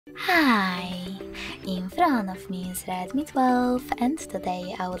Hi! In front of me is Redmi 12 and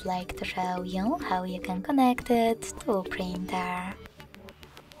today I would like to show you how you can connect it to a printer.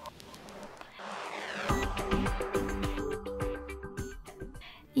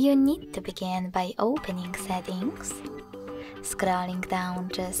 You need to begin by opening Settings, scrolling down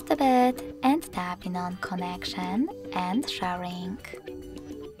just a bit and tapping on Connection and Sharing.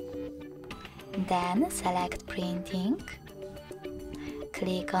 Then select Printing.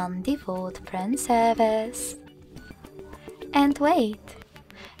 Click on Default Print Service and wait.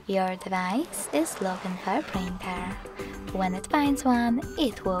 Your device is looking for a printer. When it finds one,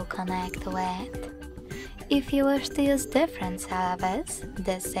 it will connect to it. If you wish to use different service,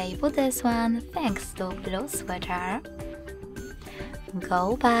 disable this one thanks to blue switcher.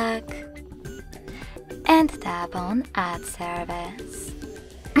 Go back and tap on Add Service.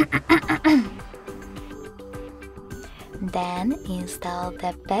 Then install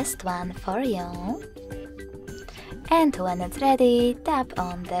the best one for you. And when it's ready, tap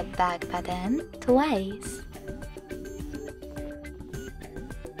on the back button twice.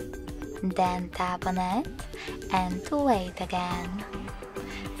 Then tap on it and wait again.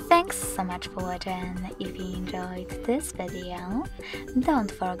 Thanks so much for watching. If you enjoyed this video,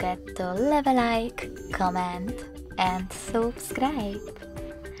 don't forget to leave a like, comment and subscribe.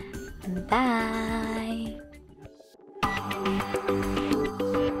 Bye!